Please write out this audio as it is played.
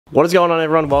What is going on,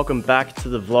 everyone? Welcome back to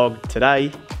the vlog. Today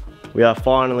we are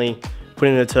finally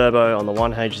putting a turbo on the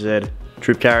 1HZ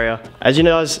Troopcarrier. As you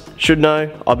guys should know,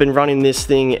 I've been running this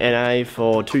thing NA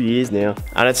for 2 years now,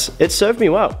 and it's served me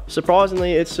well.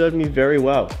 Surprisingly, it's served me very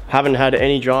well. Haven't had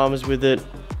any dramas with it.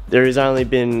 There has only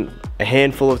been a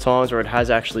handful of times where it has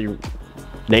actually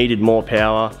needed more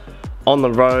power. On the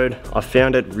road, I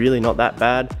found it really not that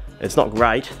bad. It's not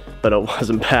great, but it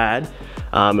wasn't bad.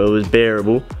 It was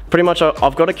bearable. Pretty much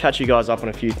I've got to catch you guys up on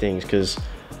a few things because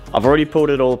I've already pulled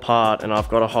it all apart and I've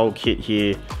got a whole kit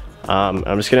here.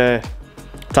 I'm just gonna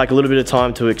take a little bit of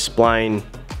time to explain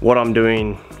what I'm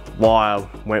doing, why I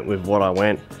went with what I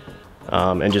went,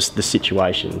 and just the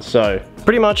situation. So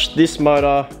pretty much this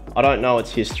motor, I don't know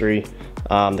its history.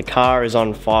 The car is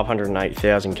on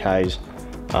 508,000 Ks.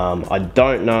 I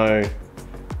don't know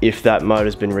if that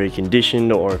motor's been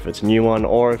reconditioned or if it's a new one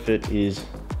or if it is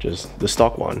just the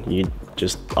stock one.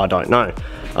 I don't know.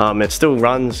 It still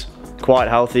runs quite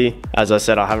healthy. As I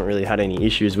said, I haven't really had any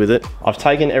issues with it. I've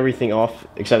taken everything off,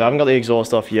 except I haven't got the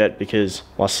exhaust off yet because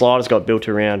my sliders got built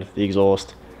around the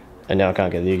exhaust and now I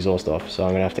can't get the exhaust off, so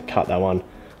I'm gonna have to cut that one.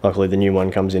 Luckily the new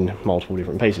one comes in multiple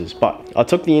different pieces. But I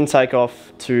took the intake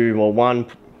off to, well, one,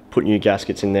 put new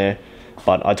gaskets in there,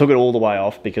 but I took it all the way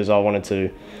off because I wanted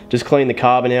to just clean the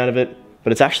carbon out of it,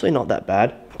 but it's actually not that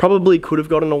bad. Probably could have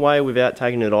gotten away without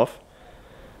taking it off,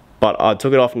 but I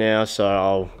took it off now,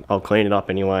 so I'll clean it up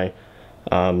anyway.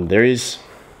 There is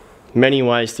many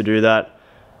ways to do that.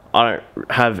 I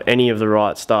don't have any of the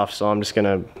right stuff, so I'm just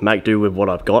gonna make do with what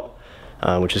I've got,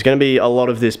 which is gonna be a lot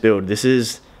of this build. This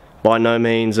is by no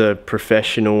means a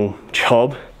professional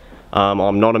job.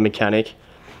 I'm not a mechanic.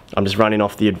 I'm just running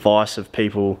off the advice of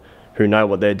people who know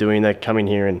what they're doing. They come in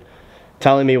here and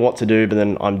telling me what to do, but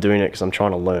then I'm doing it because I'm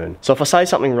trying to learn. So if I say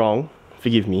something wrong,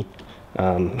 forgive me,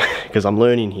 because I'm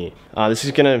learning here. This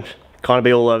is gonna kind of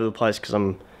be all over the place because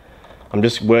I'm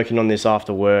just working on this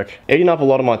after work. Eating up a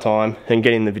lot of my time and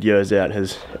getting the videos out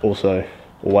has also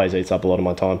always eats up a lot of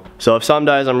my time. So if some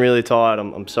days I'm really tired,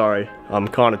 I'm sorry. I'm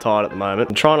kind of tired at the moment.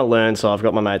 I'm trying to learn, so I've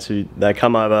got my mates who, they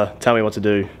come over, tell me what to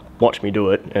do, watch me do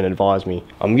it and advise me.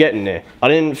 I'm getting there. I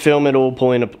didn't film it all,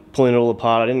 pulling it all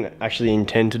apart. I didn't actually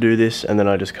intend to do this, and then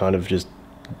I just kind of just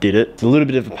did it. It's a little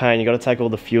bit of a pain. You got to take all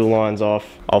the fuel lines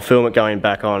off. I'll film it going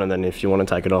back on, and then if you want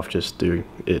to take it off, just do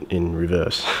it in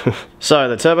reverse. So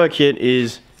the turbo kit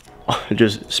is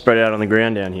just spread out on the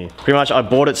ground down here. Pretty much I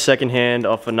bought it secondhand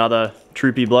off another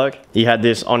Troopy bloke. He had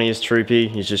this on his Troopy.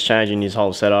 He's just changing his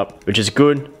whole setup, which is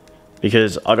good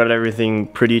because I got everything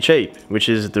pretty cheap, which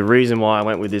is the reason why I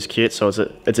went with this kit. So it's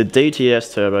a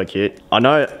DTS turbo kit. I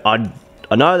know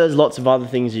there's lots of other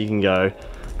things you can go,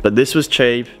 but this was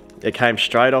cheap. It came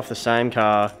straight off the same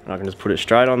car, and I can just put it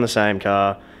straight on the same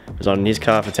car. It was on his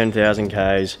car for 10,000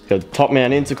 Ks. Got top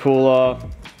mount intercooler,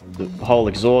 the whole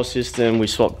exhaust system. We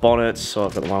swapped bonnets, so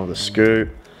I've got the one with the scoop.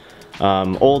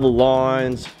 All the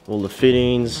lines, all the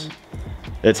fittings.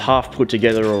 It's half put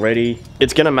together already.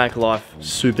 It's gonna make life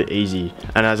super easy.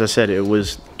 And as I said, it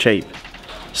was cheap.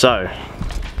 So,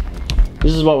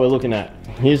 this is what we're looking at.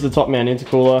 Here's the top mount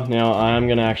intercooler. Now I am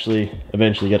gonna actually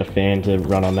eventually get a fan to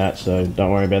run on that, so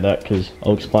don't worry about that because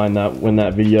I'll explain that when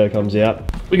that video comes out.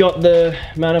 We got the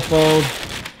manifold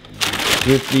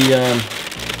with the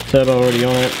turbo already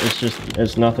on it.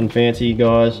 It's nothing fancy,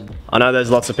 guys. I know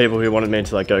there's lots of people who wanted me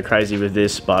to like go crazy with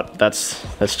this, but that's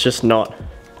just not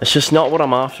what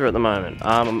I'm after at the moment.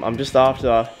 I'm just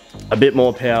after a bit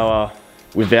more power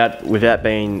without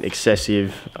being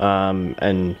excessive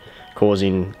and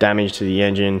causing damage to the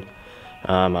engine.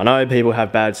 I know people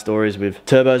have bad stories with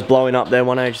turbos blowing up their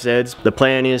 1HZs. The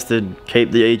plan is to keep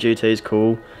the EGTs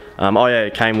cool. Oh yeah,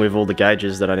 it came with all the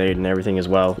gauges that I need and everything as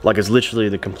well. Like, it's literally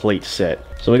the complete set.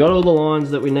 So we got all the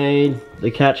lines that we need, the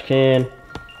catch can.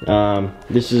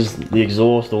 This is the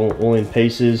exhaust all in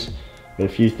pieces. Got a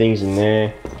few things in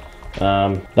there.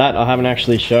 That I haven't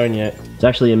actually shown yet. It's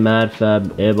actually a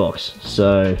MadFab airbox,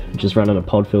 so just running a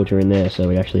pod filter in there, so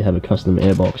we actually have a custom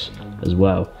airbox as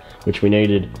well, which we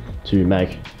needed to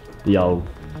make the old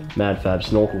MadFab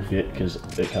snorkel fit because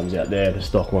it comes out there. The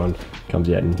stock one comes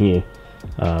out in here.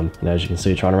 And as you can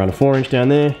see, trying to run a 4-inch down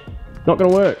there, not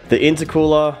gonna work. The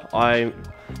intercooler, I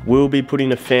will be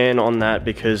putting a fan on that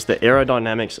because the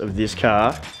aerodynamics of this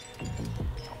car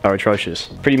are atrocious.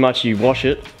 Pretty much you wash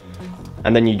it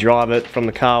and then you drive it from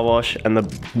the car wash and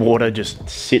the water just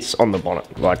sits on the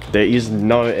bonnet. Like, there is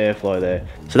no airflow there.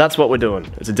 So that's what we're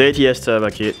doing. It's a DTS turbo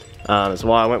kit. That's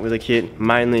why I went with the kit,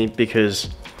 mainly because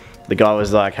the guy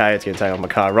was like, hey, it's gonna take off my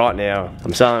car right now.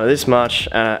 I'm selling it this much,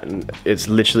 and it's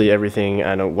literally everything,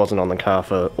 and it wasn't on the car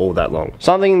for all that long.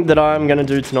 Something that I'm gonna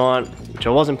do tonight, which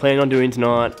I wasn't planning on doing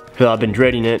tonight, because I've been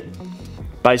dreading it.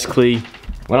 Basically,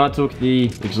 when I took the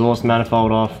exhaust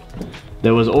manifold off,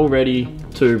 there was already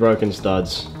 2 broken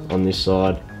studs on this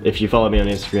side. If you follow me on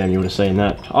Instagram, you would have seen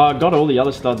that. I got all the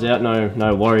other studs out,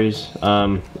 no worries.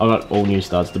 I got all new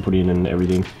studs to put in and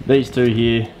everything. These 2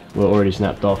 here were already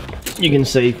snapped off. You can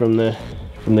see from the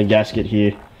gasket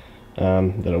here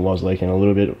that it was leaking a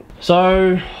little bit.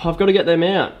 So I've got to get them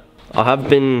out. I have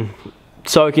been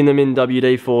soaking them in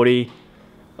WD-40.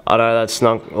 I know that's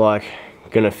not like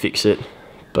gonna fix it,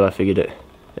 but I figured it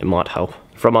might help.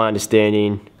 From my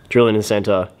understanding, drill in the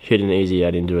center, hit an easy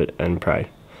out into it, and pray.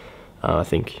 I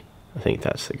think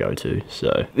that's the go-to.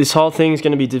 So this whole thing's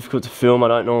going to be difficult to film. I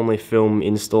don't normally film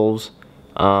installs.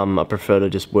 I prefer to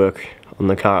just work on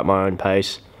the car at my own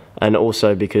pace, and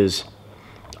also because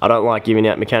I don't like giving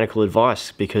out mechanical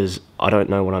advice because I don't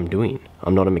know what I'm doing.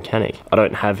 I'm not a mechanic. I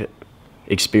don't have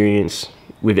experience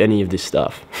with any of this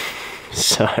stuff.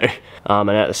 So, and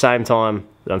at the same time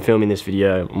that I'm filming this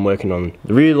video, I'm working on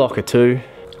the rear locker too.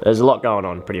 There's a lot going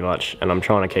on pretty much, and I'm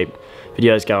trying to keep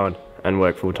videos going and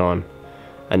work full time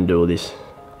and do all this.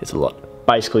 It's a lot.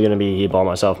 Basically gonna be here by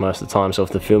myself most of the time, so if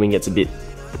the filming gets a bit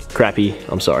crappy,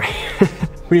 I'm sorry.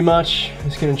 Pretty much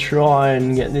just gonna try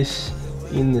and get this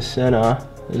in the center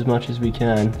as much as we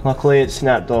can. Luckily it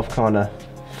snapped off kind of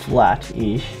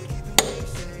flat-ish.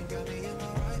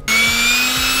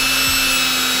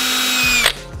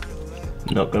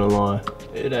 Not gonna lie,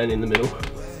 it ain't in the middle.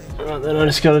 Right, then I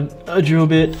just got a drill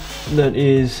bit that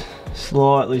is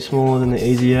slightly smaller than the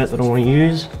easy out that I want to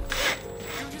use.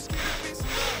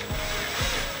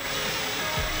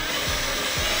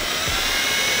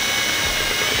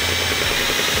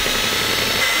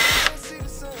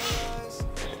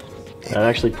 I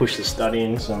actually pushed the stud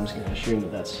in, so I'm just going to assume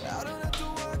that that's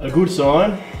a good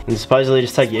sign. And supposedly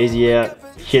just take your easy out,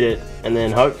 hit it, and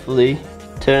then hopefully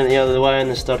turn it the other way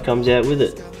and the stud comes out with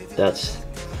it. That's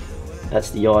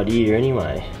the idea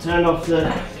anyway. Turned off the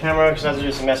camera because I was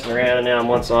just messing around, and now I'm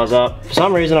one size up. For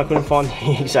some reason I couldn't find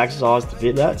the exact size to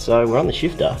fit that, so we're on the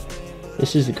shifter.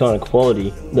 This is the kind of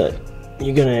quality that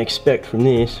you're going to expect from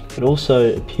this. It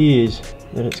also appears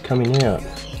that it's coming out.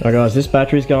 Alright guys, this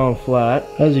battery's going flat.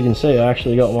 As you can see, I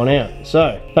actually got one out.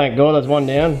 So, thank God that's one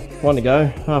down, one to go,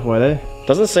 halfway there.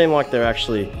 Doesn't seem like they're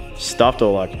actually stuffed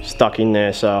or like stuck in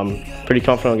there, so I'm pretty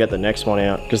confident I'll get the next one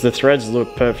out, because the threads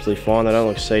look perfectly fine. They don't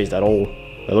look seized at all.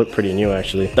 They look pretty new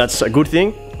actually. That's a good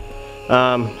thing. So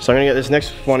I'm gonna get this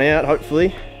next one out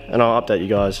hopefully, and I'll update you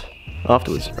guys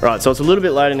afterwards. Right, so it's a little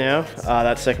bit later now.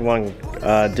 That second one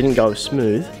didn't go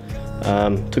smooth.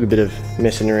 Took a bit of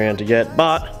messing around to get,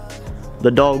 but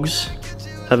the dogs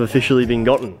have officially been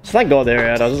gotten. So thank God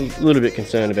they're out. I was a little bit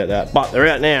concerned about that, but they're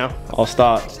out now. I'll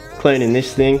start cleaning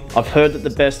this thing. I've heard that the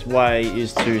best way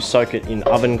is to soak it in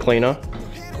oven cleaner.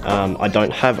 I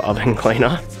don't have oven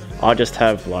cleaner. I just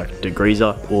have like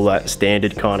degreaser, all that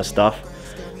standard kind of stuff.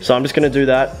 So I'm just gonna do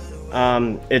that.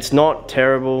 It's not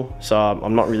terrible, so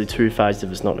I'm not really too phased if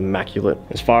it's not immaculate.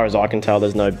 As far as I can tell,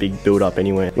 there's no big build up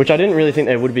anywhere, which I didn't really think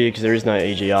there would be because there is no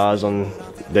EGRs on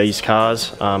these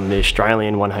cars. The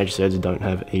Australian 1HZs don't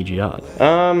have EGRs.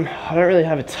 I don't really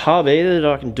have a tub either that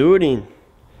I can do it in,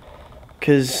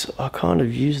 because I kind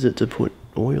of used it to put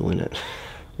oil in it.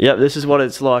 Yep, this is what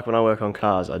it's like when I work on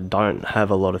cars. I don't have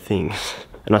a lot of things,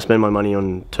 and I spend my money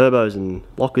on turbos and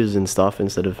lockers and stuff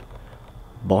instead of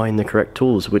buying the correct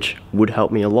tools, which would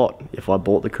help me a lot if I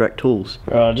bought the correct tools.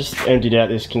 I just emptied out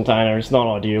this container. It's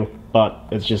not ideal, but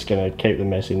it's just gonna keep the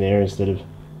mess in there instead of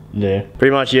there.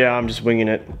 Pretty much, yeah, I'm just winging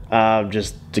it.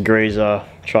 Just degreaser,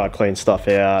 try to clean stuff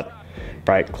out,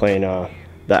 brake cleaner,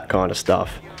 that kind of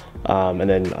stuff. And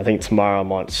then I think tomorrow I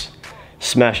might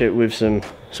smash it with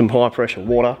some high pressure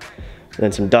water, and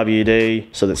then some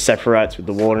WD so that it separates with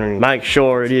the water, and make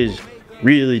sure it is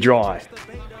really dry.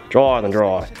 Drier than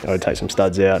dry. I would take some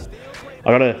studs out.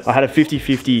 I had a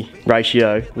 50-50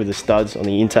 ratio with the studs on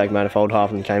the intake manifold.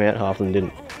 Half of them came out, half of them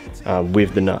didn't,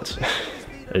 with the nuts.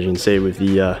 As you can see with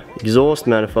the exhaust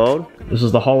manifold, this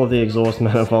is the whole of the exhaust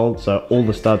manifold, so all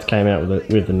the studs came out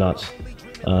with the nuts,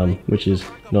 which is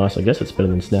nice. I guess it's better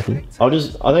than snapping. I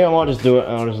think I might just do it,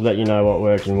 and I'll just let you know what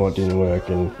worked and what didn't work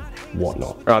and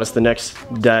whatnot. Right, it's the next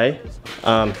day.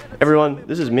 Everyone,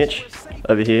 this is Mitch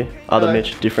over here. Other Hello.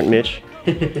 Mitch, different Mitch.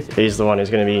 He's the one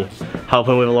who's going to be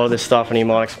helping with a lot of this stuff, and he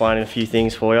might explain a few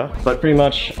things for you. But pretty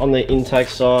much on the intake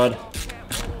side,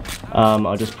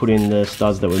 I just put in the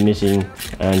studs that were missing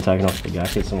and taken off the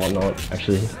gaskets and whatnot.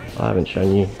 Actually, I haven't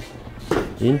shown you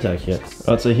the intake yet.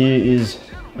 Right, so here is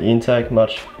the intake,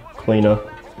 much cleaner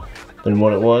than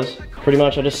what it was. Pretty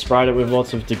much I just sprayed it with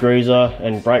lots of degreaser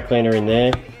and brake cleaner in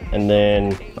there, and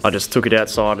then I just took it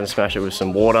outside and smashed it with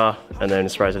some water, and then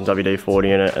sprayed some WD-40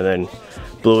 in it, and then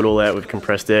blew it all out with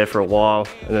compressed air for a while,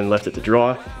 and then left it to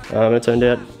dry. It turned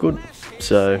out good,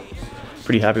 so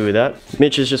pretty happy with that.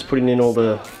 Mitch is just putting in all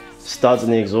the studs in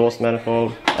the exhaust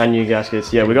manifold and new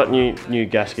gaskets. Yeah, we got new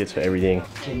gaskets for everything.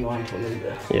 Genuine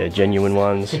Toyota. Yeah, genuine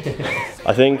ones.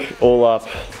 I think all up,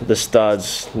 the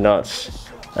studs, nuts,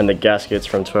 and the gaskets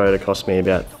from Toyota cost me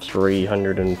about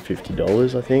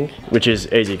 $350, I think, which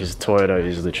is easy because Toyota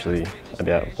is literally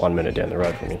about 1 minute down the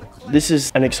road from me. This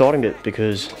is an exciting bit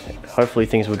because hopefully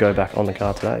things will go back on the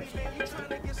car today.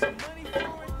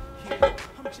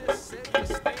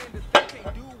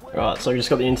 Right, so we just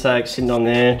got the intake sitting on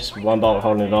there, just one bolt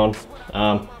holding it on.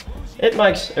 It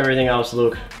makes everything else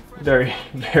look very,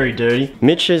 very dirty.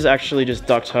 Mitch has actually just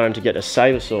ducked home to get a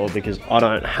saber saw because I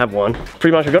don't have one.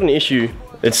 Pretty much I've got an issue.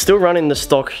 It's still running the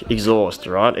stock exhaust,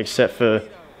 right? Except for,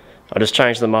 I just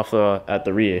changed the muffler at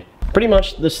the rear. Pretty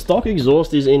much the stock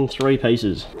exhaust is in 3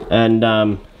 pieces.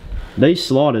 And these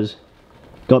sliders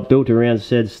got built around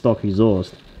said stock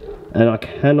exhaust. And I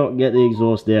cannot get the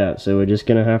exhaust out, so we're just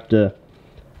gonna have to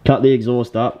cut the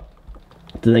exhaust up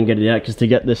to then get it out, because to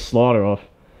get this slider off,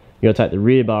 you gotta take the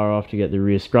rear bar off to get the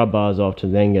rear scrub bars off to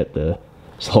then get the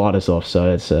sliders off.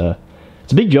 So it's a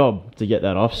big job to get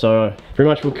that off. So pretty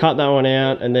much we'll cut that one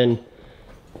out, and then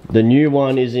the new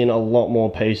one is in a lot more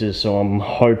pieces, so I'm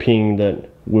hoping that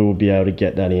we will be able to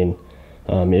get that in.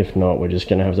 If not, we're just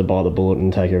gonna have to buy the bullet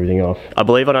and take everything off. I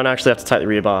believe I don't actually have to take the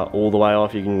rear bar all the way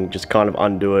off. You can just kind of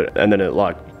undo it, and then it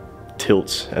like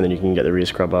tilts, and then you can get the rear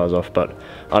scrub bars off, but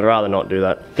I'd rather not do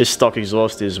that. This stock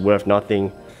exhaust is worth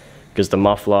nothing because the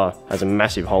muffler has a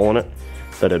massive hole in it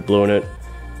that it blew in it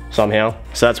somehow.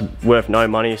 So that's worth no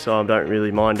money, so I don't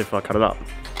really mind if I cut it up.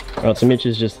 Alright, so Mitch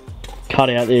has just cut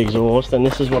out the exhaust, and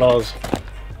this is what I was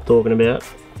talking about.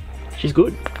 She's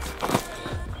good.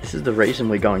 This is the reason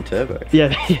we're going turbo.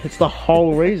 Yeah, it's the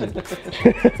whole reason.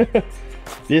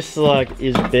 This like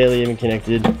is barely even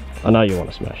connected. I know you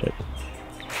want to smash it.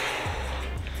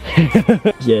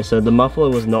 Yeah, so the muffler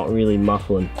was not really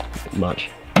muffling much.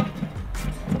 I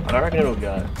don't reckon it'll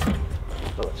go.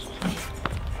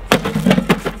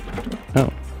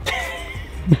 Oh.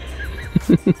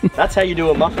 That's how you do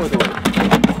a muffler door.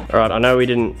 Alright, I know we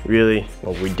didn't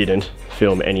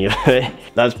film any of it.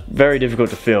 That's very difficult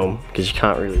to film because you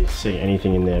can't really see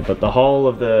anything in there, but the whole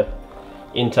of the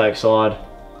intake side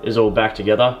is all back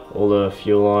together. All the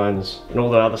fuel lines and all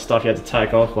the other stuff you had to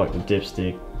take off, like the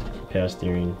dipstick, power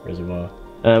steering, reservoir.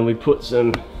 And we put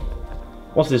some,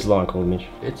 what's this line called, Mitch?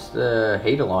 It's the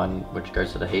heater line which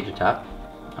goes to the heater tap.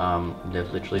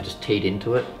 They've literally just teed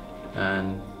into it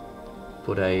and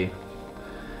put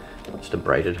just a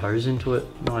braided hose into it.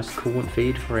 Nice coolant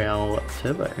feed for our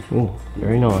turbo. Ooh,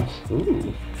 very nice.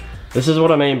 Ooh. This is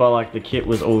what I mean by like the kit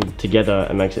was all together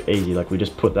and makes it easy. Like we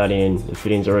just put that in, the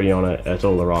fitting's already on it, it's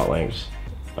all the right lengths.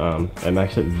 It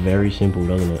makes it very simple,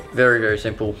 doesn't it? Very, very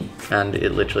simple, and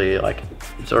it literally, like,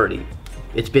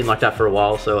 it's been like that for a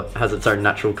while, so it has its own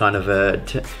natural kind of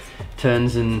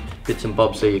turns and bits and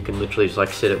bobs, so you can literally just like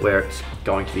sit it where it's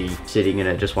going to be sitting, and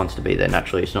it just wants to be there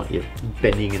naturally. It's not you're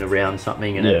bending it around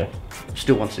something, and it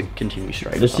still wants to continue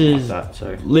straight. This is like that,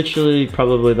 so literally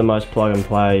probably the most plug and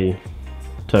play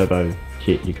turbo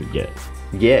kit you could get.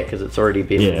 Yeah, because it's already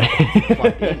been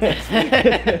plugged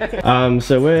in.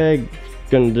 So we're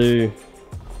gonna do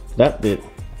that bit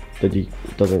that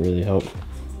doesn't really help.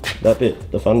 That bit,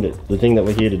 the fun bit, the thing that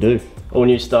we're here to do. All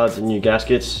new studs and new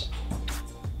gaskets,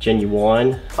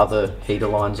 genuine. Other heater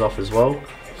lines off as well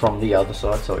from the other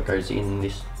side, so it goes in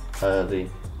this the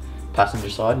passenger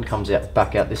side and comes out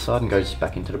back out this side and goes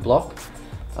back into the block.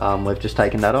 We've just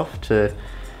taken that off to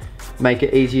make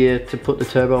it easier to put the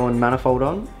turbo and manifold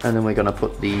on, and then we're going to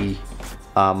put the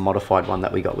modified one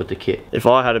that we got with the kit. If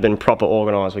I had been proper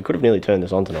organised, we could have nearly turned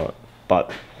this on tonight,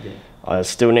 but I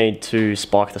still need to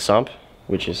spike the sump,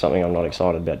 which is something I'm not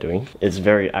excited about doing. It's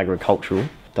very agricultural,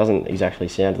 doesn't exactly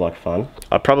sound like fun.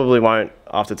 I probably won't,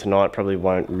 after tonight, probably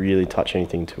won't really touch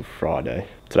anything till Friday.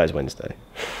 Today's Wednesday.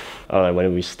 I don't know, when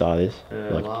did we start this?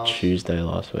 Like Tuesday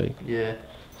last week. Yeah.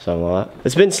 Something like that.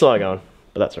 It's been slow going,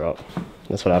 but that's alright.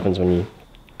 That's what happens when you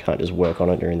can't just work on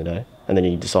it during the day. And then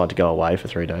you decide to go away for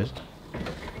 3 days.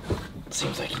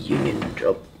 Seems like a union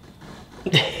job.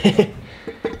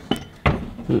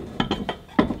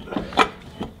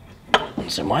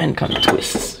 So mine kind of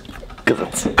twists because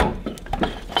it's a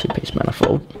 2-piece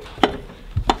manifold.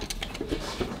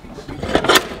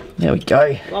 There we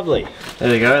go. Lovely.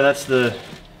 There we go. That's the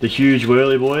huge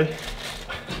whirly boy.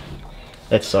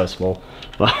 That's so small.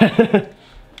 But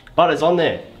But it's on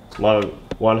there. My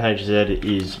 1HZ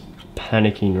is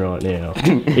panicking right now.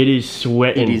 It is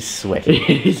sweating. It is sweating.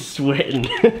 It is sweating.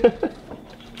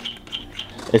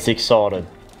 It's excited,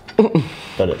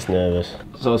 but it's nervous.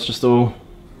 So it's just all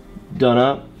done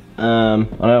up. I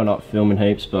know I'm not filming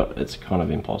heaps, but it's kind of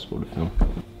impossible to film.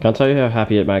 Can't tell you how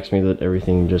happy it makes me that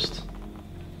everything just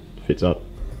fits up.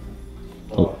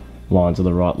 Oh. Lines are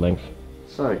the right length.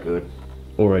 So good.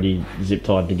 Already zip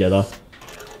tied together.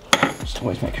 Just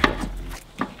always make sure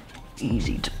it's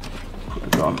easy to put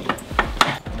it on.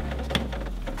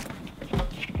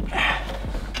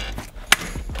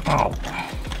 Oh.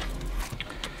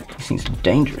 This thing's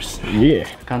dangerous. Yeah.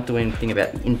 Can't do anything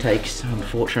about intakes,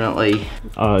 unfortunately.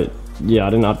 Yeah, I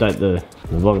didn't update the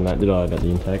vlog on that, did I, about the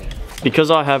intake? Because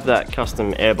I have that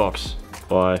custom airbox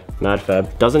by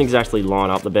MadFab, doesn't exactly line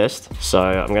up the best, so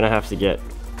I'm gonna have to get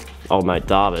old mate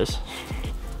Darvis,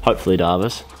 hopefully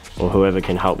Darvis, or whoever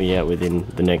can help me out within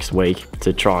the next week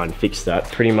to try and fix that.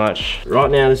 Pretty much,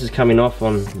 right now this is coming off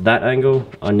on that angle.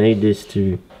 I need this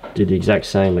to do the exact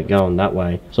same but going that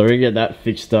way. So we're gonna get that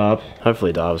fixed up.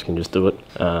 Hopefully Darvis can just do it.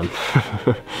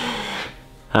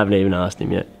 Haven't even asked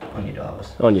him yet. On your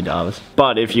Darvis. On your Darvis.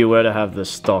 But if you were to have the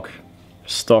stock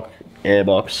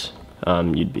airbox,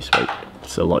 you'd be sweet.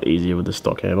 It's a lot easier with the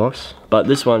stock airbox. But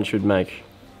this one should make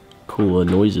cooler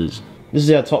noises. This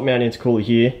is our top mount intercooler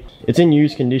here. It's in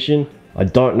used condition. I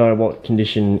don't know what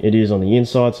condition it is on the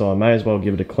inside, so I may as well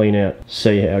give it a clean out,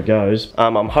 see how it goes.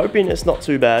 I'm hoping it's not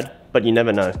too bad, but you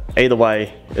never know. Either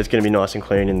way, it's gonna be nice and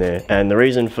clean in there. And the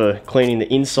reason for cleaning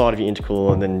the inside of your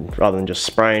intercooler and then rather than just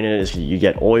spraying it is you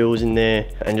get oils in there,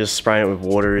 and just spraying it with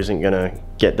water isn't gonna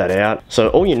get that out. So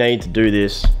all you need to do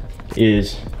this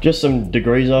is just some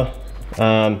degreaser,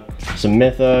 some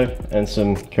metho and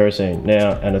some kerosene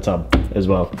now, and a tub as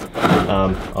well.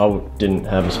 I didn't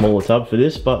have a smaller tub for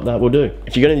this, but that will do.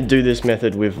 If you're gonna do this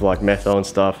method with like metho and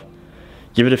stuff,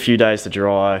 give it a few days to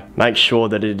dry. Make sure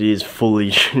that it is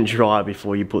fully dry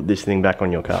before you put this thing back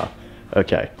on your car.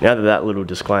 Okay, now that that little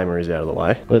disclaimer is out of the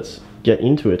way, let's get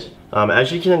into it.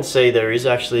 As you can see, there is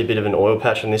actually a bit of an oil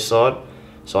patch on this side.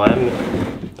 So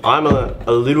I'm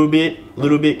a little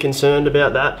bit concerned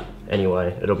about that.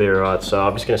 Anyway, it'll be alright. So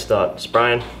I'm just gonna start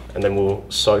spraying and then we'll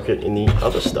soak it in the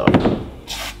other stuff.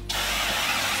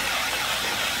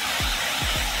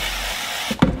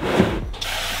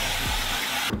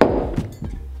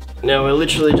 Now we're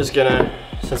literally just gonna,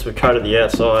 since we've coated the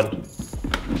outside,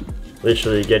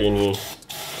 literally get in here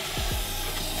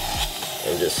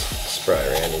and just spray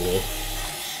around in here.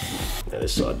 Now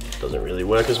this side doesn't really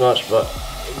work as much, but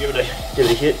we'll give it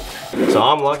a hit. So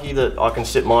I'm lucky that I can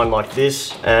sit mine like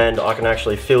this and I can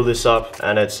actually fill this up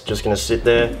and it's just gonna sit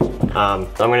there.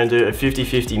 I'm gonna do a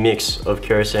 50-50 mix of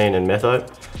kerosene and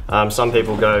metho. Some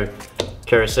people go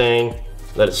kerosene,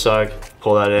 let it soak,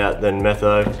 pull that out, then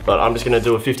metho. But I'm just gonna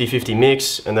do a 50-50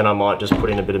 mix and then I might just put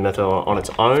in a bit of metho on its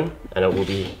own and it will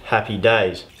be happy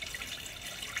days.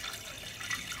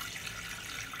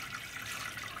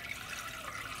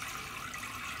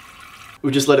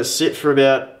 We'll just let it sit for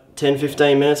about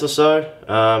 10-15 minutes or so.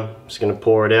 Just gonna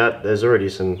pour it out. There's already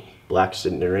some black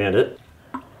sitting around it.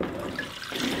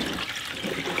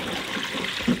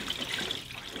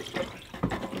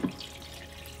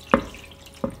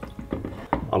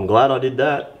 I'm glad I did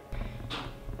that.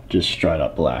 Just straight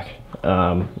up black.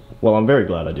 Well, I'm very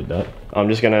glad I did that. I'm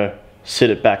just gonna sit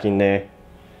it back in there,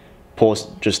 pour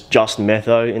just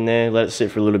metho in there, let it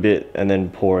sit for a little bit, and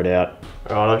then pour it out.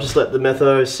 Alright, I've just let the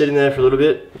metho sit in there for a little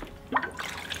bit.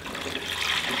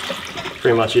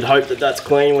 Pretty much you'd hope that that's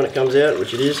clean when it comes out,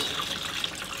 which it is.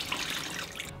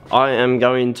 I am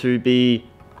going to be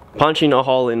punching a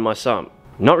hole in my sump.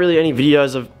 Not really any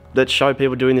videos that show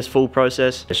people doing this full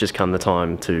process. It's just come the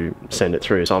time to send it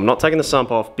through. So I'm not taking the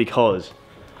sump off because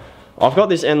I've got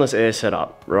this endless air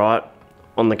setup, right,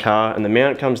 on the car, and the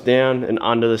mount comes down and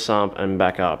under the sump and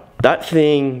back up. That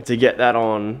thing, to get that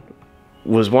on,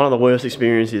 was one of the worst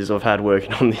experiences I've had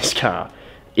working on this car.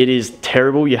 It is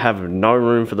terrible. You have no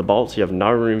room for the bolts. You have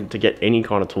no room to get any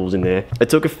kind of tools in there. It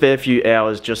took a fair few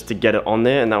hours just to get it on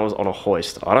there, and that was on a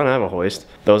hoist. I don't have a hoist.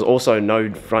 There was also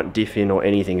no front diff in or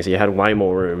anything, so you had way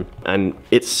more room, and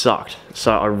it sucked.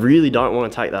 So I really don't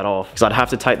want to take that off, because I'd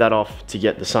have to take that off to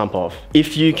get the sump off.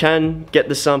 If you can get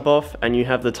the sump off and you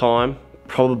have the time,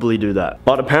 probably do that.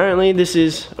 But apparently this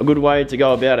is a good way to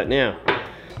go about it now.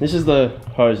 This is the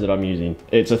hose that I'm using.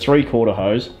 It's a 3/4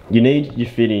 hose. You need your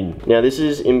fit in. Now this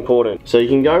is important. So you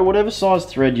can go whatever size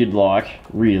thread you'd like,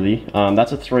 really.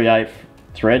 That's a 3/8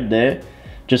 thread there,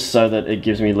 just so that it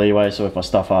gives me leeway, so if I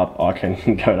stuff up, I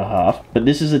can go to half. But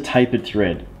this is a tapered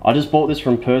thread. I just bought this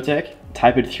from Pertec.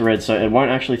 tapered thread, so it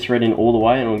won't actually thread in all the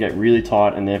way and it'll get really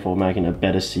tight and therefore making a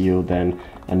better seal than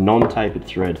a non-tapered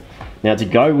thread. Now to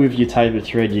go with your tapered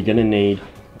thread, you're gonna need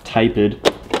tapered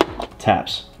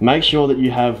taps. Make sure that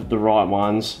you have the right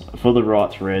ones for the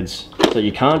right threads. So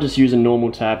you can't just use a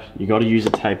normal tap, you gotta use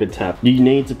a tapered tap. You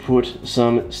need to put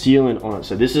some sealant on it.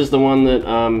 So this is the one that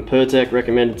Pertec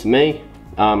recommended to me.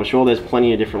 I'm sure there's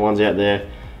plenty of different ones out there.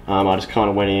 I just kind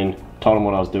of went in, told them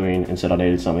what I was doing and said I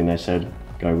needed something. They said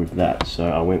go with that, so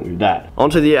I went with that.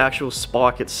 Onto the actual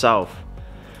spike itself.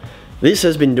 This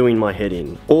has been doing my head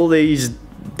in. All these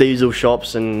diesel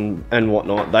shops and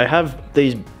whatnot, they have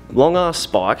these long ass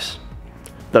spikes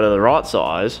that are the right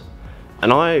size,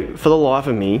 and I, for the life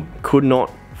of me, could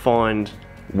not find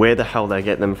where the hell they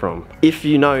get them from. If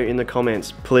you know in the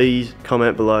comments, please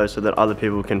comment below so that other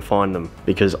people can find them,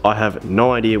 because I have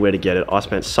no idea where to get it. I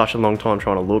spent such a long time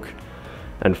trying to look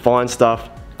and find stuff,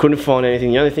 couldn't find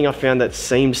anything. The only thing I found that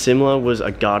seemed similar was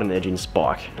a garden edging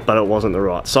spike, but it wasn't the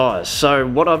right size. So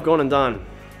what I've gone and done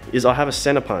is I have a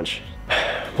center punch.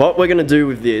 What we're gonna do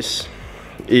with this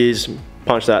is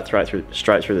punch that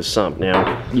straight through the sump.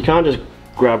 Now, you can't just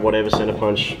grab whatever center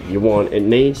punch you want. It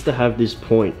needs to have this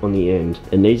point on the end.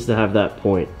 It needs to have that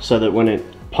point so that when it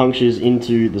punctures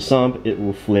into the sump, it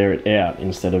will flare it out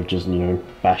instead of just, you know,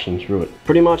 bashing through it.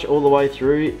 Pretty much all the way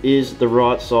through is the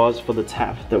right size for the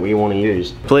tap that we want to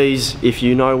use. Please, if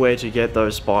you know where to get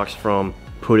those spikes from,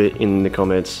 put it in the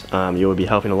comments. You will be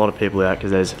helping a lot of people out,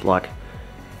 because there's like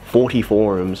 40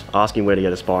 forums asking where to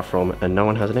get a spike from and no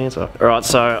one has an answer. Alright,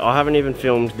 so I haven't even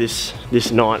filmed this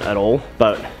night at all,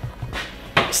 but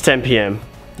it's 10 PM.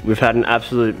 We've had an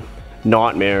absolute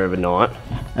nightmare of a night.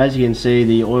 As you can see,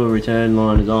 the oil return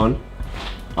line is on.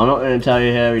 I'm not going to tell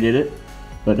you how we did it,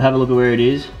 but have a look at where it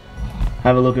is.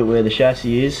 Have a look at where the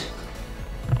chassis is.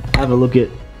 Have a look at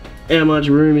how much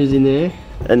room is in there,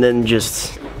 and then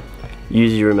just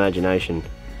use your imagination,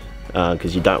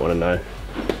 because you don't want to know.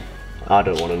 I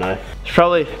don't want to know. It's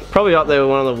probably up there with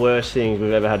one of the worst things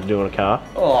we've ever had to do on a car.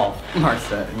 Oh, most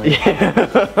certainly.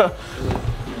 Yeah.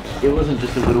 It wasn't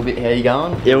just a little bit how you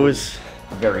going? It was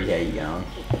very how you going.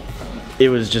 It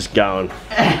was just going.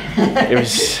 It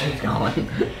was going.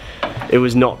 It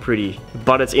was not pretty,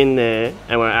 but it's in there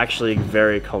and we're actually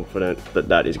very confident that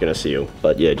that is going to seal.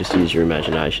 But yeah, just use your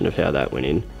imagination of how that went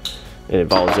in. It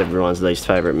involves everyone's least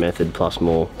favourite method plus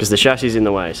more, because the chassis is in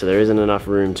the way, so there isn't enough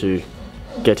room to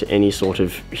get to any sort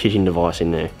of hitting device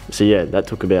in there. So yeah, that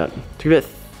took about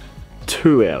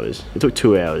 2 hours. It took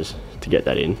 2 hours to get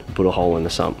that in, put a hole in the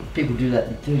sump. People do that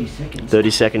in 30 seconds.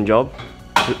 30-second job,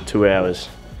 2 hours.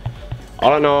 I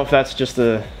don't know if that's just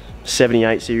a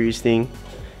 78 series thing,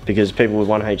 because people with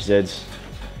 1HZs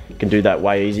can do that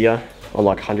way easier on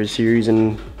like 100 series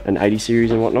and 80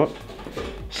 series and whatnot.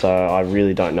 So I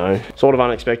really don't know. Sort of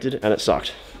unexpected and it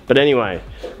sucked. But anyway,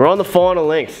 we're on the final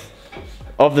length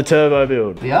of the turbo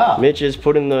build. Yeah. Mitch is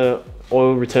putting the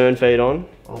oil return feed on.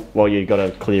 Well, you got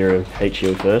to clear a heat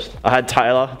shield first. I had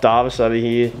Taylor Darvis over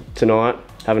here tonight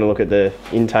having a look at the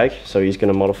intake, so he's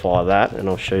going to modify that and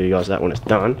I'll show you guys that when it's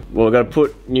done. Well, we've got to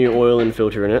put new oil and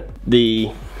filter in it.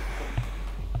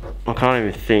 I can't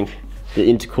even think, the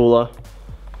intercooler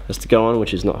has to go on,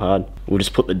 which is not hard. We'll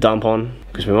just put the dump on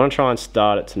because we want to try and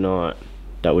start it tonight.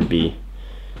 That'd be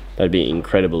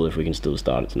incredible if we can still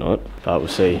start it tonight, but we'll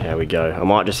see how we go. I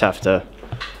might just have to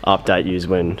update you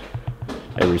when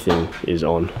everything is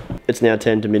on. It's now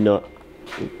 10 to midnight.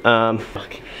 Yeah,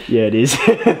 it is.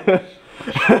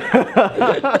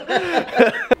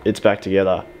 It's back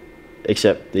together,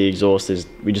 except the exhaust is,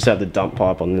 we just have the dump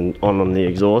pipe on the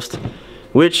exhaust,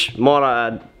 which, might I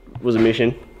add, was a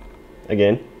mission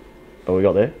again, but we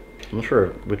got there. I'm not sure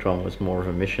which one was more of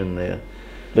a mission there.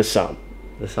 The sump.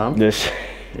 The sump? This,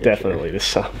 yeah, definitely sure. The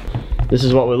sump. This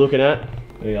is what we're looking at.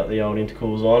 We got the old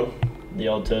intercoolers on, the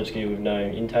old Turbski with no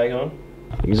intake on.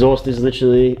 Exhaust is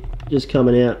literally just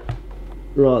coming out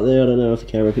right there. I don't know if the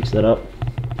camera picks that up.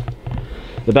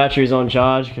 The battery's on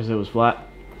charge because it was flat,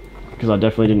 because I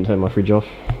definitely didn't turn my fridge off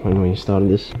when we started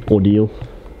this ordeal.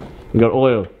 We got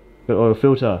oil,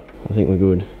 filter. I think we're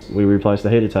good. We replaced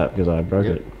the heater tap because I broke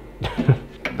it.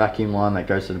 Vacuum line that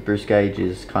goes to the boost gauge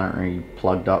is currently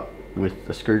plugged up with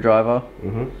the screwdriver.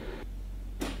 Right,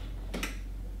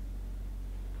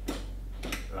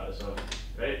 so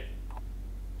ready?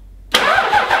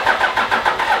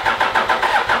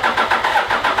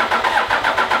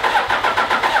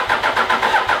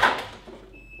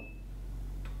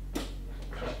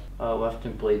 We'll have to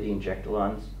bleed the injector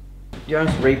lines. You want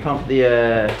us to repump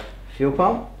the fuel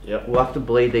pump? Yep. We'll have to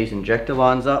bleed these injector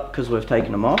lines up because we've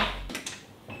taken them off.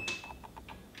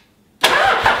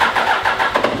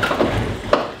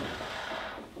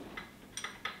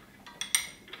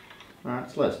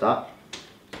 Alright, so let's start.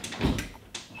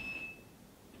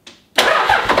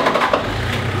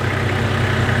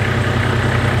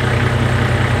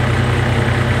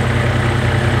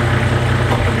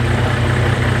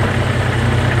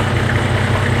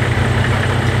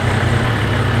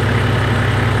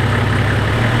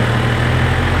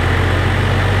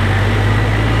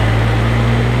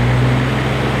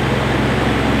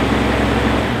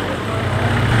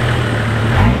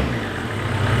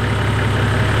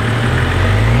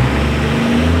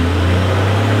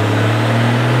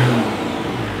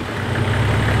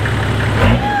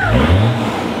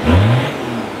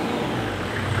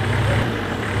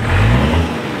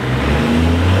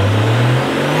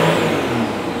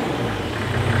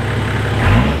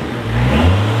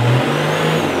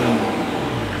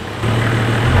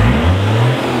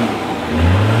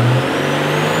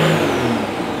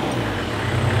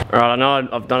 Alright, I know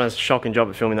I've done a shocking job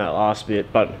at filming that last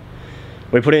bit, but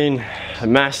we put in a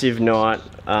massive night.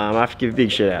 I have to give a big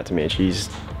shout out to Mitch.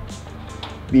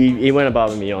 He went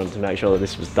above and beyond to make sure that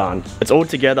this was done. It's all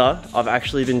together. I've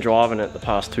actually been driving it the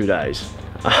past 2 days.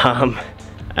 And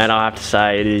I have to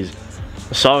say it is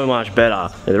so much better.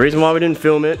 The reason why we didn't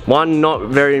film it, one, not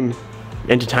very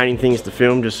entertaining things to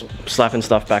film, just slapping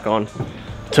stuff back on.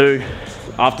 Two,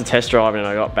 after test driving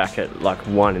I got back at like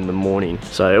 1 in the morning.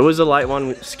 So it was a late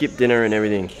one, skipped dinner and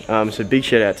everything. So big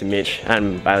shout out to Mitch,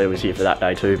 and Bailey was here for that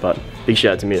day too, but big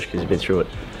shout out to Mitch because he's been through it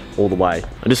all the way.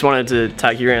 I just wanted to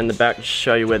take you around the back to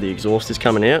show you where the exhaust is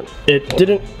coming out. It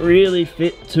didn't really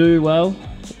fit too well.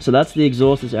 So that's the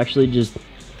exhaust. It's actually just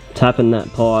tapping that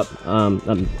pipe,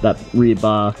 that rear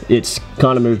bar. It's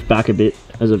kind of moved back a bit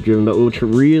as I've driven, but we were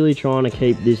really trying to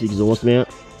keep this exhaust mount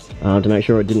to make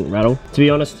sure it didn't rattle. To be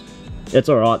honest, it's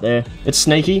alright there. It's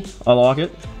sneaky, I like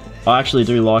it. I actually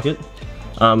do like it.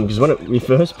 Because when we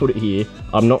first put it here,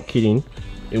 I'm not kidding,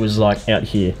 it was like out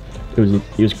here. It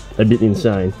was a bit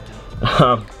insane.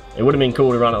 It would have been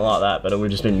cool to run it like that, but it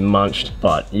would have just been munched.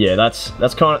 But yeah, that's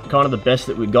kind of the best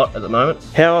that we got at the moment.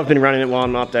 How I've been running it while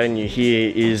I'm updating you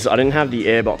here is I didn't have the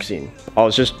airbox in. I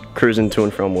was just cruising to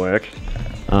and from work.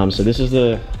 So this is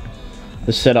the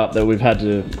setup that we've had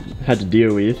to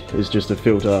deal with, is just a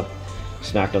filter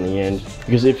smacked on the end.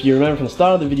 Because if you remember from the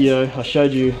start of the video, I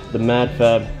showed you the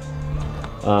MadFab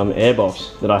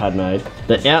airbox that I had made.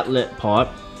 The outlet pipe,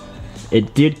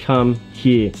 it did come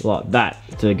here like that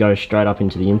to go straight up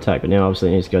into the intake, but now obviously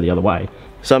it needs to go the other way.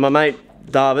 So my mate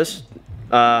Darvis,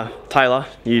 Taylor,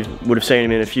 you would have seen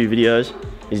him in a few videos.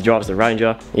 He drives the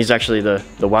Ranger. He's actually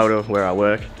the welder where I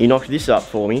work. He knocked this up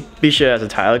for me. Big shout out to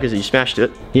Taylor because he smashed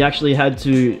it. He actually had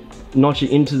to notch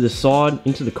it into the side,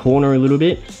 into the corner a little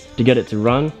bit to get it to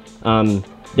run.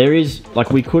 There is, like,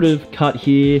 we could have cut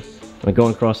here and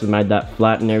gone across and made that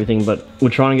flat and everything, but we're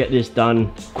trying to get this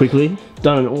done quickly.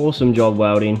 Done an awesome job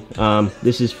welding.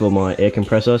 This is for my air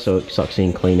compressor, so it sucks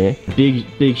in clean air.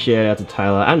 Big shout out to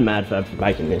Taylor and MadFab for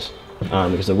making this,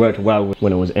 because it worked well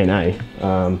when it was NA.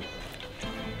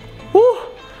 Woo!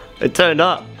 It turned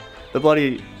up. The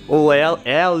bloody, all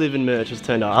our Livin merch has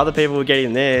turned up. Other people were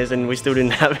getting theirs and we still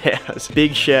didn't have ours.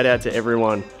 Big shout out to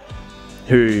everyone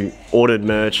who ordered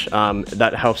merch.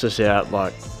 That helps us out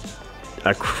like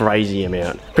a crazy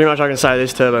amount. Pretty much I can say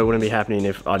this turbo wouldn't be happening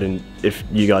if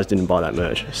you guys didn't buy that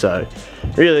merch. So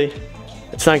really,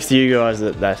 it's thanks to you guys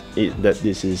that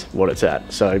this is what it's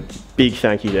at. So big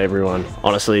thank you to everyone.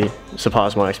 Honestly,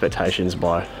 surpassed my expectations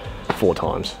by 4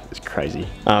 times. It's crazy.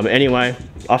 Anyway,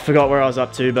 I forgot where I was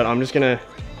up to, but I'm just gonna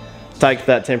take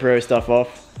that temporary stuff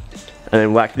off and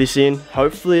then whack this in.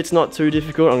 Hopefully it's not too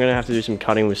difficult. I'm gonna have to do some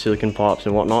cutting with silicone pipes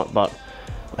and whatnot, but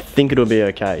I think it'll be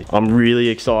okay. I'm really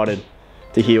excited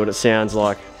to hear what it sounds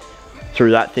like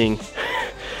through that thing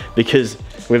because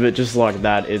with it just like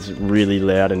that, it's really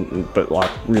loud but like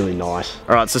really nice.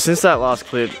 All right, so since that last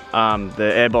clip, the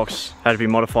airbox had to be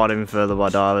modified even further by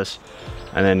Darvis,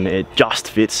 and then it just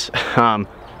fits.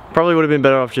 Probably would have been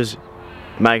better off just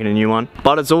making a new one,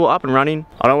 but it's all up and running.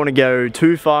 I don't want to go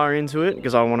too far into it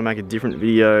because I want to make a different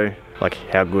video, like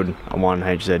how good a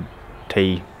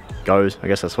 1HZT goes. I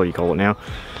guess that's what you call it now.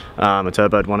 A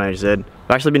turboed 1HZ.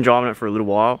 I've actually been driving it for a little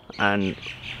while and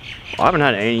I haven't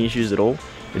had any issues at all.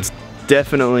 It's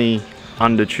definitely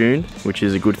under-tuned, which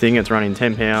is a good thing. It's running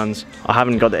 10 pounds. I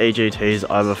haven't got the EGTs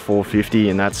over 450,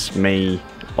 and that's me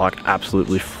like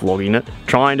absolutely flogging it,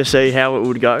 trying to see how it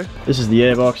would go. This is the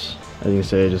airbox. As you can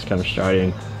see, it just comes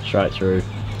straight through.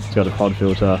 It's got a pod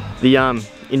filter. The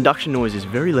induction noise is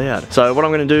very loud. So what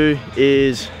I'm gonna do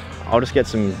is I'll just get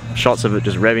some shots of it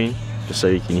just revving, just so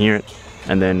you can hear it.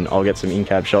 And then I'll get some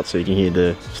in-cab shots so you can hear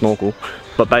the snorkel.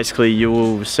 But basically you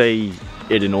will see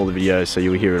it in all the videos, so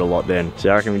you'll hear it a lot then.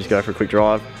 So I reckon we just go for a quick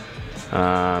drive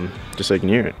just so you can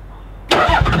hear it.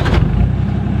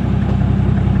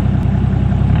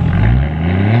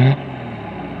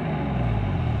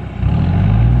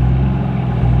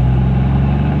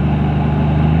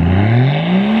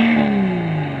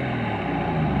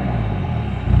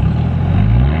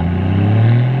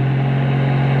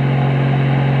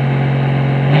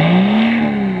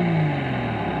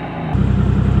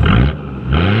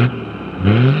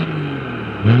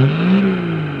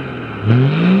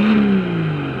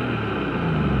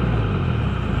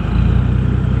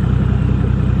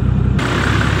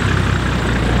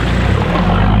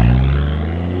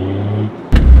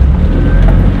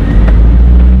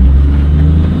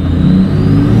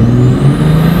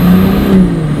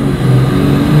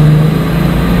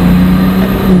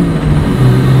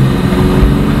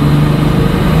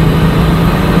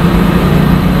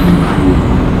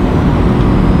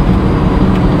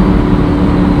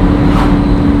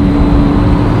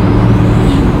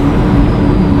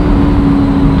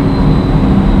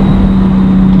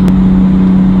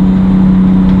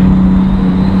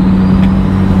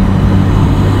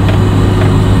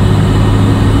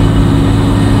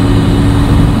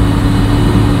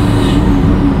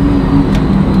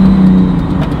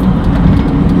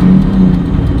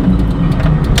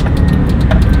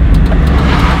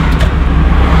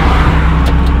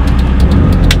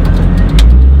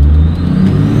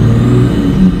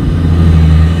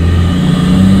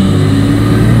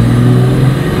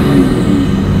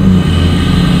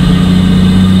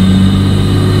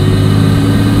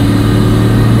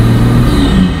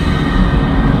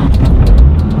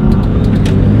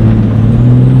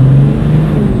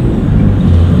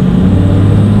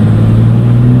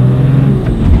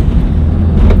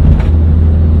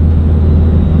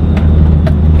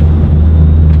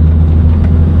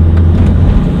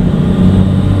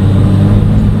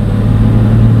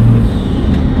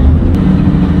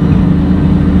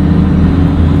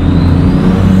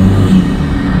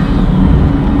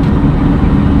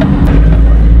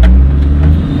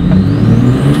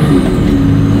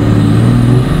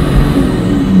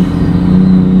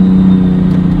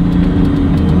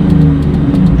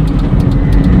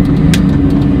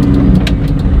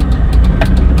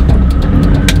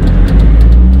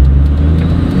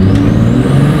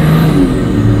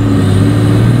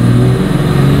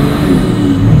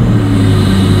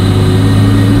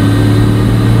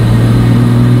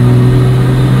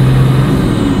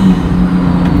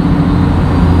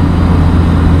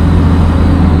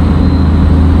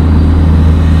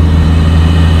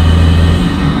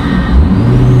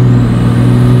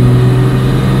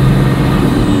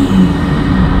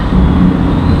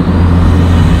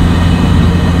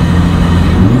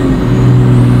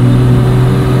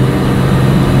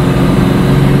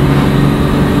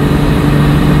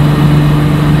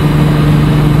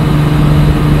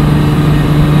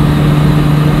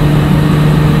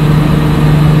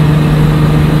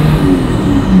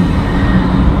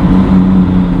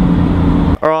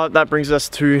 Alright, that brings us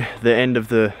to the end of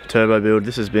the turbo build.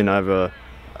 This has been over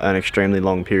an extremely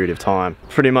long period of time.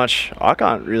 Pretty much, I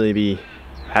can't really be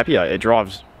happier. It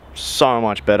drives so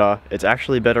much better. It's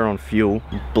actually better on fuel,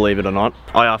 believe it or not.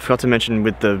 Oh yeah, I forgot to mention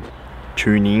with the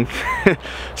tuning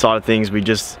side of things, we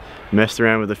just messed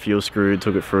around with the fuel screw,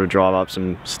 took it for a drive up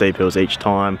some steep hills each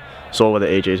time, saw where the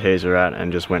EGTs are at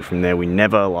and just went from there. We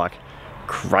never like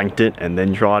cranked it and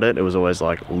then tried it. It was always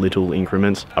like little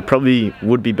increments. I probably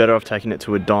would be better off taking it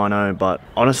to a dyno, but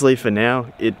honestly for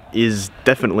now it is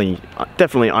definitely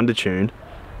undertuned,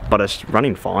 but it's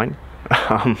running fine.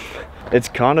 It's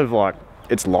kind of like,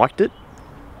 it's liked it,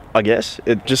 I guess.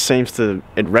 It just seems to,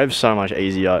 it revs so much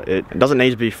easier. It doesn't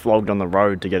need to be flogged on the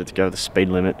road to get it to go the speed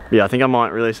limit. But yeah, I think I might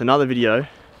release another video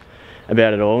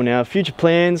about it all. Now, future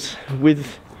plans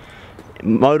with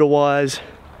motor-wise,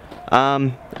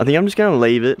 I think I'm just going to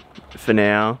leave it for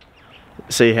now,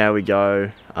 see how we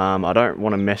go. I don't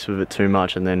want to mess with it too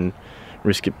much and then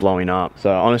risk it blowing up.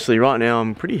 So honestly, right now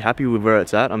I'm pretty happy with where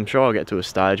it's at. I'm sure I'll get to a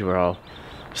stage where I'll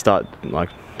start like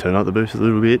turn up the boost a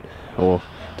little bit or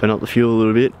turn up the fuel a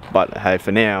little bit. But hey,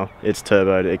 for now it's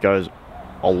turboed. It goes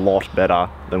a lot better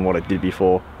than what it did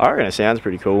before. I reckon it sounds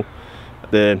pretty cool.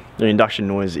 The induction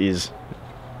noise is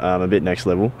a bit next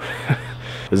level.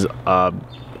 It's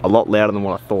a lot louder than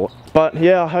what I thought. But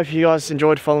yeah, I hope you guys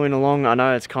enjoyed following along. I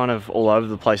know it's kind of all over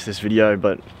the place, this video,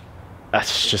 but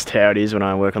that's just how it is when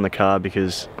I work on the car,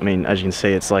 because I mean, as you can see,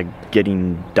 it's like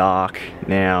getting dark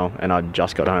now and I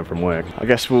just got home from work. I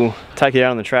guess we'll take it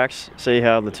out on the tracks, see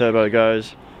how the turbo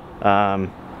goes.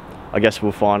 I guess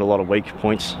we'll find a lot of weak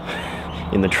points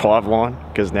in the drive line,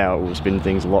 because now it will spin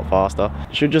things a lot faster.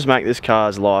 It should just make this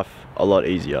car's life a lot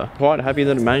easier. Quite happy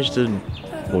that it managed to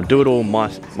or do it all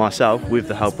myself with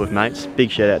the help of mates.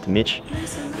 Big shout out to Mitch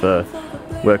for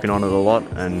working on it a lot,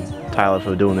 and Taylor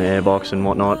for doing the airbox and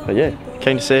whatnot. But yeah,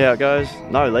 keen to see how it goes.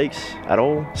 No leaks at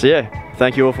all. So yeah,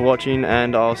 thank you all for watching,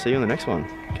 and I'll see you in the next one.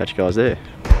 Catch you guys there.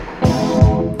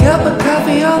 Cup of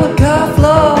coffee on the coffee.